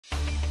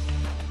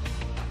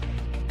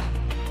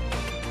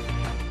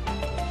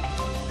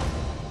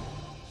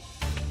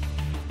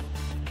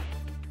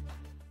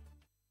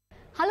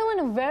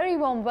Hello and a very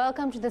warm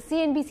welcome to the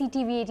CNBC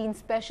TV 18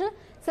 special.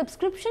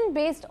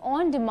 Subscription-based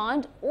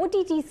on-demand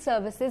OTT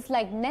services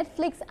like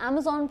Netflix,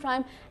 Amazon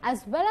Prime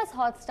as well as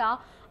Hotstar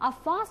are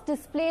fast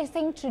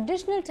displacing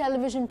traditional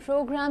television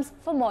programs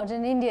for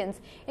modern Indians.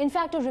 In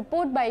fact, a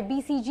report by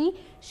BCG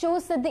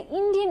shows that the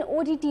Indian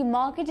OTT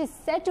market is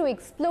set to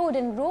explode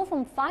and grow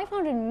from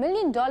 $500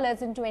 million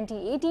in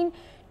 2018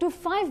 to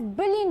 $5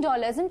 billion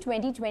in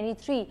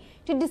 2023.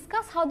 To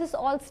discuss how this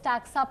all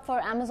stacks up for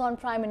Amazon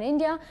Prime in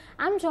India,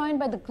 I'm joined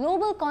by the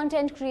global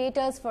content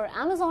creators for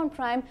Amazon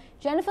Prime,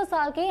 Jennifer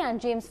Salke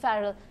and James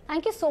Farrell.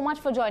 Thank you so much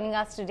for joining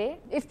us today.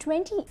 If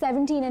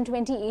 2017 and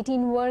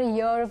 2018 were a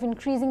year of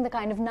increasing the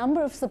kind of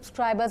number of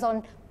subscribers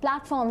on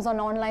platforms, on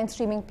online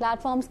streaming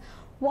platforms,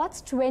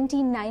 what's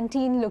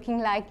 2019 looking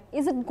like?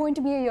 Is it going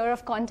to be a year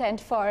of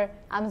content for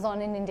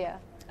Amazon in India?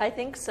 I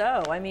think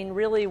so. I mean,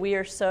 really, we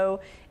are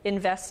so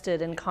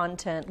invested in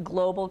content,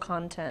 global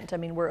content. I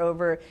mean,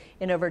 we're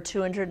in over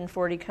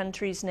 240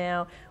 countries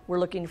now. We're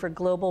looking for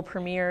global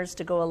premieres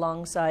to go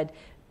alongside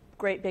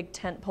great big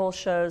tentpole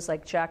shows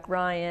like Jack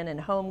Ryan and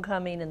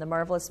Homecoming and The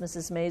Marvelous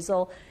Mrs.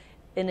 Maisel,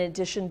 in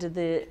addition to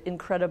the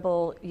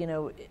incredible,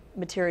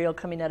 material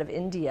coming out of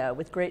India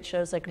with great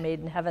shows like Made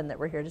in Heaven that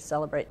we're here to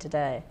celebrate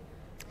today.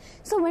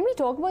 So when we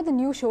talk about the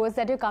new shows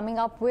that you're coming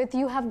up with,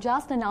 you have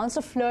just announced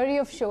a flurry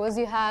of shows.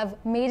 You have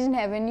Made in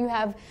Heaven, you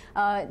have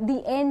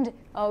The End,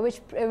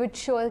 which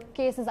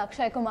showcases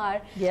Akshay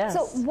Kumar. Yes.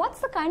 So what's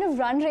the kind of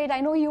run rate? I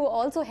know you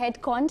also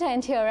head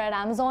content here at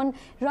Amazon.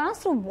 Run us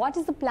through what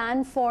is the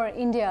plan for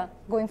India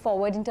going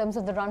forward in terms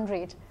of the run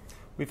rate?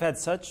 We've had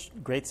such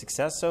great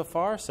success so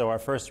far. So our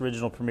first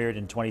original premiered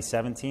in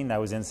 2017. That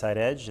was Inside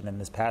Edge. And then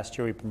this past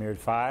year we premiered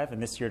 5.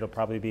 And this year it'll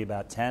probably be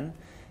about 10.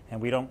 And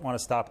we don't want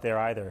to stop there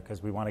either,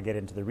 because we want to get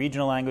into the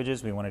regional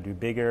languages. We want to do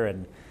bigger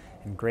and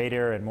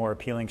greater and more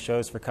appealing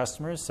shows for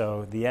customers.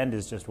 So The End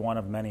is just one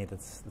of many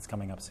that's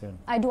coming up soon.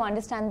 I do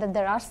understand that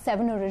there are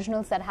 7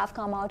 originals that have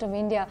come out of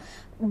India.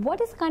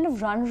 What is the kind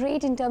of run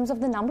rate in terms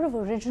of the number of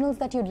originals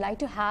that you'd like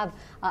to have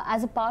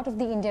as a part of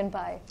the Indian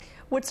pie?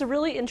 What's a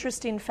really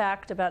interesting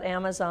fact about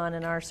Amazon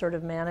and our sort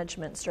of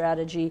management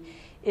strategy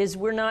is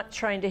we're not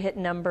trying to hit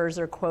numbers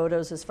or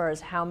quotas as far as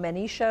how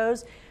many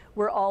shows.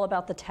 We're all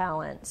about the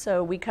talent.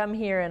 So we come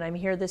here, and I'm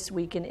here this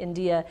week in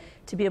India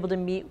to be able to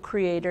meet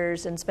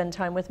creators and spend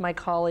time with my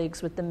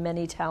colleagues with the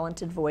many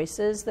talented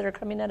voices that are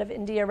coming out of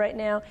India right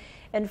now.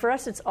 And for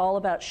us, it's all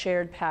about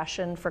shared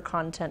passion for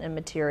content and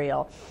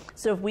material.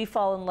 So if we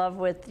fall in love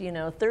with,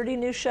 30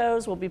 new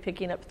shows, we'll be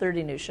picking up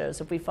 30 new shows.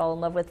 If we fall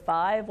in love with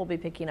 5, we'll be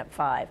picking up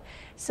 5.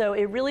 So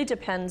it really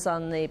depends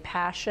on the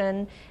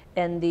passion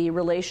and the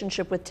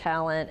relationship with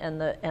talent and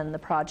the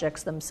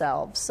projects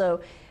themselves. So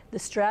the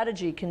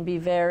strategy can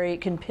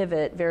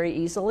pivot very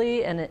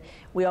easily, and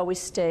we always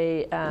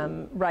stay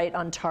right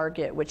on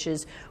target, which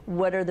is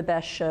what are the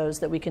best shows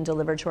that we can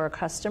deliver to our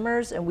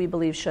customers, and we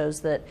believe shows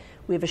that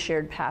we have a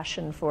shared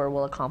passion for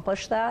will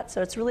accomplish that.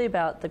 So it's really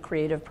about the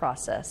creative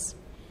process.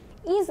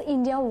 Is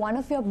India one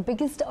of your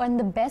biggest and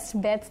the best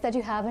bets that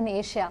you have in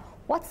Asia?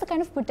 What's the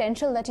kind of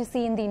potential that you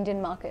see in the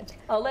Indian market?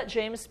 I'll let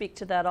James speak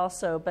to that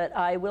also, but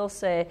I will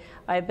say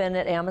I've been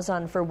at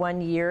Amazon for 1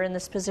 year in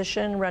this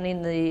position,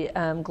 running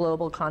the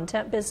global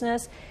content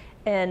business,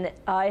 and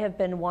I have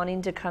been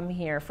wanting to come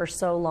here for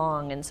so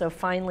long. And so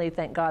finally,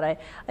 thank God,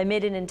 I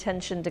made an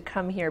intention to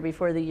come here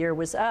before the year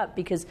was up,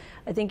 because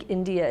I think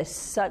India is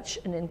such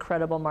an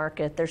incredible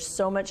market. There's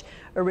so much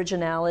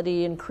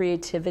originality and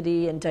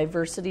creativity and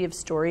diversity of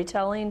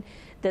storytelling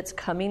that's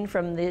coming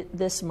from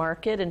this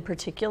market in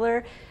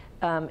particular.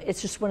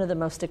 It's just one of the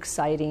most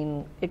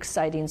exciting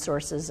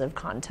sources of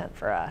content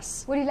for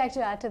us. Would you like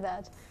to add to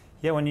that?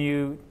 Yeah, when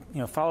you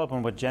follow up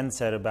on what Jen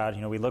said about,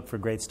 we look for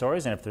great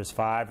stories, and if there's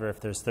 5 or if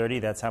there's 30,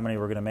 that's how many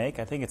we're going to make.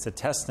 I think it's a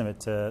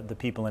testament to the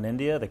people in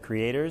India, the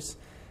creators,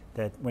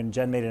 that when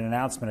Jen made an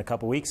announcement a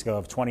couple weeks ago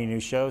of 20 new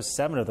shows,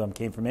 7 of them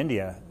came from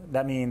India.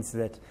 That means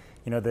that,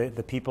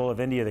 the people of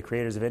India, the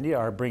creators of India,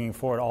 are bringing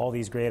forward all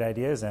these great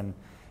ideas, and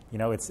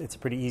it's a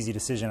pretty easy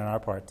decision on our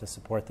part to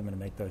support them and to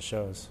make those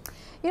shows.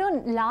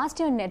 Last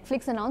year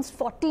Netflix announced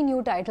 40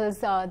 new titles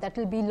that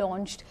will be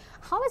launched.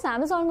 How is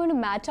Amazon going to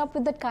match up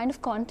with that kind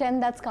of content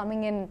that's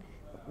coming in?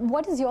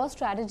 What is your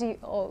strategy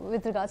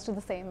with regards to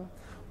the same?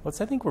 Well,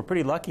 I think we're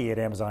pretty lucky at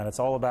Amazon. It's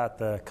all about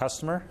the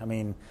customer. I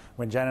mean,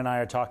 when Jen and I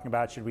are talking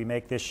about should we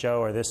make this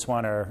show or this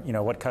one, or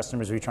what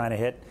customers are we trying to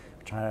hit,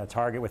 we're trying to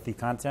target with the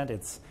content.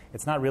 It's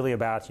not really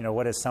about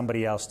what is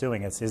somebody else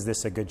doing. Is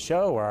this a good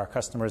show, or our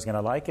customers going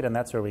to like it, and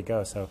that's where we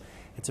go. So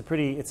it's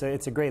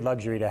a great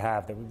luxury to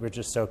have that we're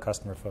just so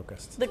customer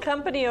focused. The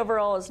company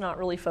overall is not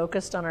really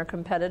focused on our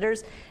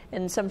competitors,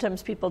 and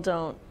sometimes people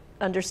don't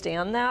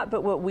understand that,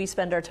 but what we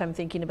spend our time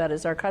thinking about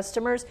is our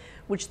customers,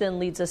 which then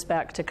leads us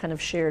back to kind of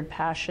shared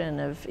passion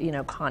of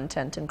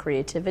content and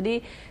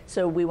creativity.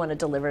 So we want to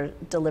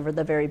deliver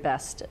the very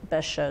best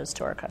shows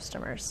to our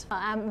customers.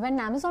 When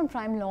Amazon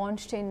Prime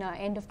launched in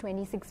end of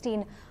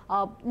 2016,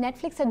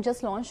 Netflix had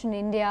just launched in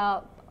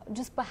India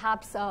just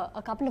perhaps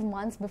a couple of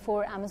months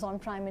before Amazon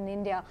Prime in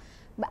India.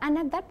 And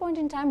at that point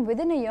in time,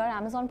 within a year,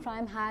 Amazon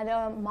Prime had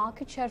a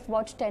market share of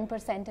about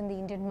 10% in the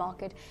Indian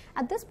market.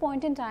 At this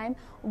point in time,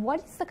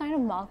 what is the kind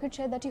of market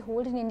share that you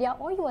hold in India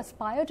or you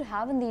aspire to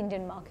have in the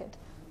Indian market?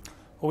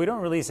 Well, we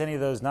don't release any of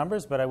those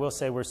numbers, but I will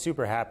say we're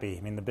super happy.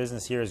 I mean, the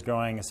business here is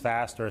growing as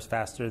fast or as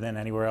faster than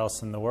anywhere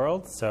else in the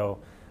world. So,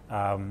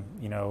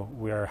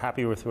 we are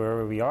happy with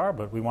wherever we are,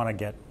 but we want to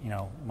get,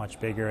 much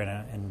bigger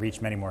and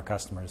reach many more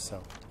customers.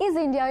 So, is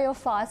India your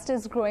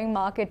fastest growing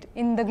market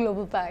in the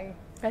global pie?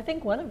 I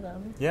think one of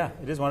them. Yeah,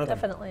 it is one of them.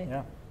 Definitely.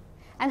 Yeah.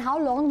 And how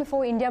long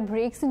before India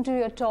breaks into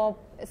your top,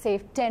 say,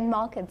 10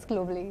 markets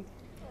globally?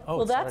 Oh,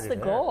 well, that's the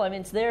goal. I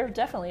mean, they're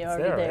definitely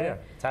already there.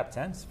 Yeah. Top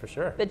 10s for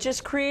sure. But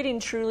just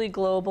creating truly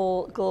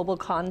global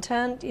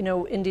content,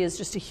 India is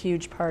just a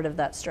huge part of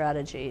that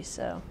strategy.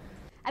 So.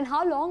 And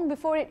how long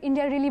before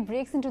India really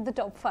breaks into the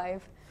top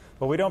 5?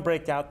 Well, we don't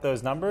break out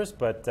those numbers,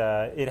 but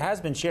it has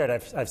been shared.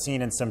 I've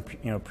seen in some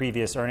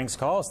previous earnings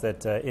calls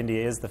that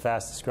India is the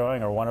fastest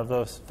growing or one of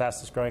those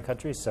fastest growing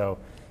countries. So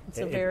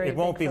it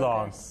won't be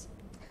long.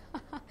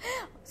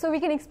 So we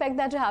can expect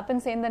that to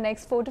happen, say, in the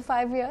next 4 to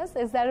 5 years.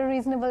 Is that a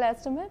reasonable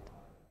estimate?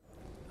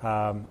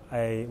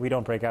 We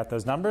don't break out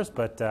those numbers,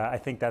 but I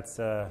think that's.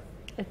 I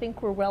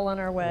think we're well on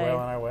our way. Well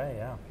on our way,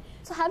 yeah.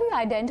 So have you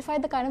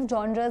identified the kind of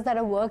genres that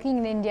are working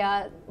in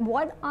India?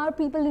 What are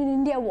people in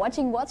India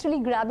watching? What's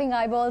really grabbing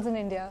eyeballs in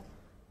India?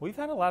 We've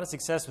had a lot of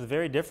success with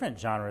very different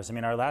genres. I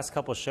mean, our last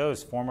couple of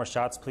shows, Four More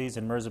Shots Please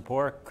and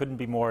Mirzapur, couldn't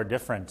be more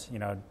different.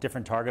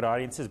 Different target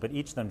audiences, but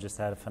each of them just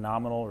had a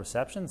phenomenal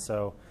reception.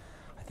 So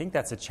I think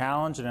that's a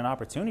challenge and an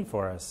opportunity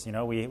for us.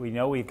 We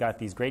know we've got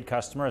these great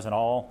customers in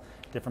all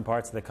different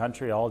parts of the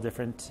country, all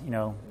different,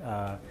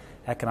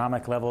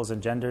 economic levels and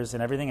genders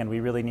and everything, and we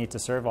really need to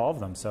serve all of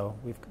them. So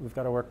we've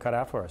got our work cut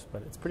out for us,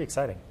 but it's pretty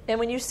exciting. And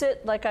when you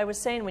sit, like I was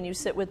saying, when you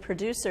sit with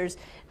producers,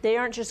 they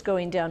aren't just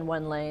going down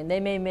one lane. They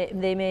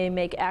may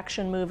make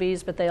action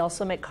movies, but they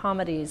also make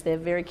comedies. They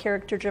have very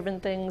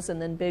character-driven things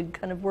and then big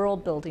kind of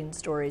world-building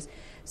stories.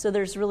 So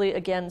there's really,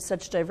 again,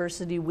 such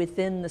diversity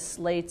within the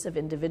slates of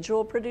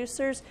individual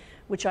producers,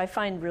 which I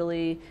find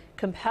really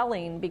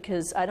compelling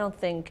because I don't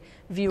think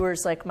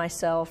viewers like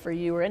myself or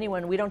you or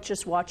anyone, we don't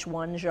just watch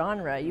one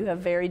genre. You have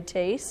varied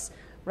tastes,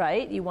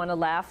 right? You want to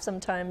laugh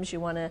sometimes, you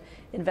want to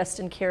invest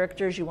in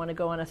characters, you want to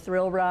go on a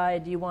thrill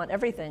ride, you want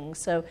everything.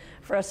 So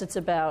for us, it's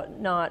about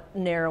not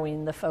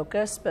narrowing the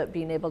focus, but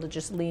being able to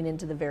just lean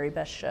into the very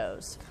best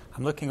shows.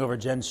 I'm looking over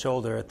Jen's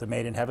shoulder at the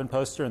Made in Heaven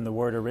poster and the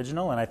word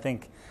original, and I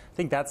think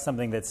that's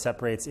something that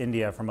separates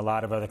India from a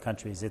lot of other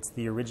countries. It's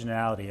the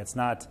originality. It's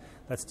not,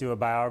 let's do a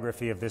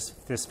biography of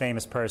this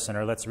famous person,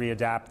 or let's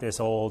readapt this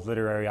old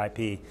literary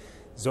IP.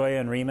 Zoya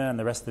and Rima and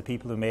the rest of the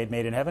people who made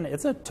in Heaven,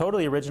 it's a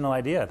totally original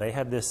idea. They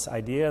had this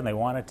idea and they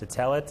wanted to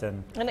tell it.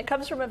 And it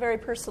comes from a very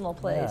personal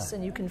place,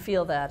 and you can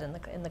feel that in the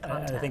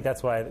content. And I think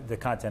that's why the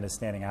content is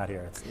standing out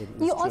here.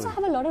 You also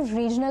have a lot of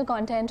regional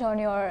content on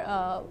your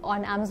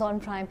on Amazon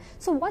Prime.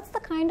 So what's the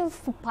kind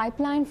of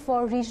pipeline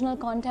for regional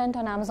content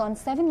on Amazon?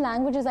 7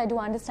 languages, I do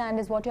understand,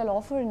 is what you'll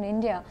offer in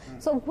India.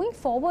 So going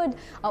forward,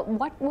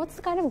 what's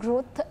the kind of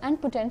growth and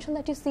potential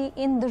that you see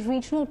in the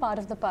regional part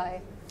of the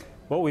pie?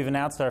 Well, we've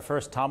announced our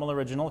first Tamil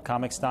original,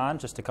 Comicstan,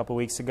 just a couple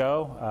weeks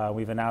ago.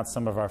 We've announced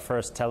some of our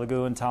first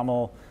Telugu and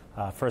Tamil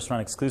first-run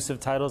exclusive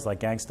titles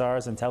like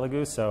Gangstars and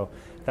Telugu. So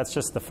that's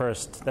just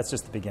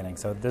the beginning.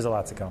 So there's a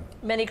lot to come.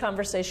 Many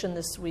conversations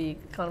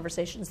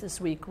this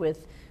week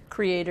with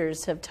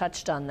creators have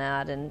touched on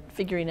that and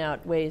figuring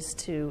out ways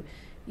to,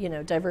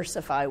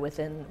 diversify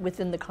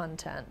within the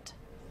content.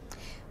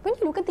 When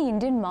you look at the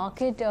Indian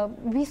market,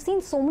 we've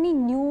seen so many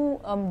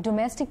new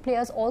domestic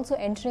players also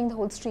entering the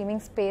whole streaming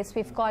space.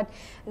 We've got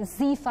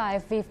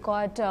Z5, we've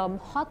got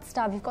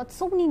Hotstar, we've got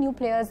so many new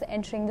players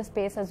entering the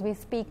space as we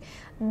speak.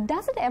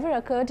 Does it ever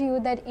occur to you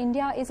that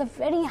India is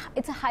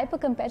it's a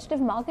hyper-competitive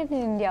market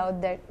in India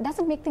out there? Does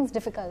it make things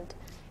difficult?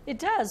 It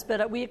does,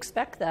 but we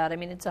expect that. I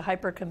mean, it's a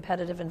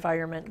hyper-competitive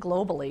environment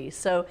globally,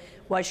 so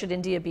why should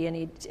India be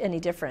any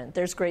different?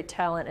 There's great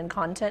talent and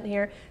content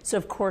here, so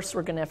of course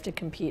we're going to have to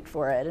compete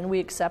for it, and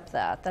we accept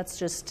that. That's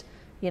just,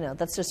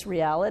 that's just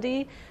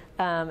reality.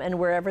 And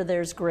wherever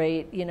there's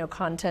great,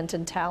 content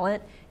and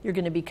talent, you're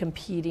going to be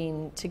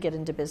competing to get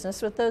into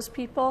business with those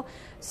people.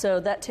 So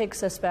that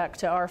takes us back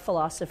to our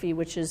philosophy,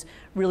 which is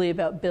really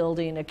about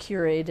building a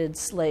curated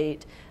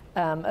slate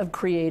of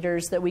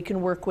creators that we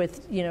can work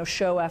with,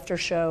 show after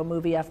show,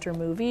 movie after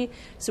movie.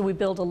 So we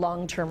build a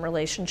long-term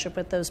relationship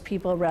with those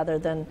people rather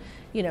than,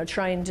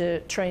 trying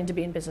to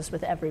be in business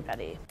with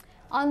everybody.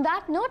 On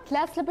that note,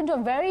 let's slip into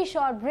a very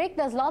short break.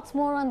 There's lots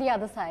more on the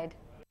other side.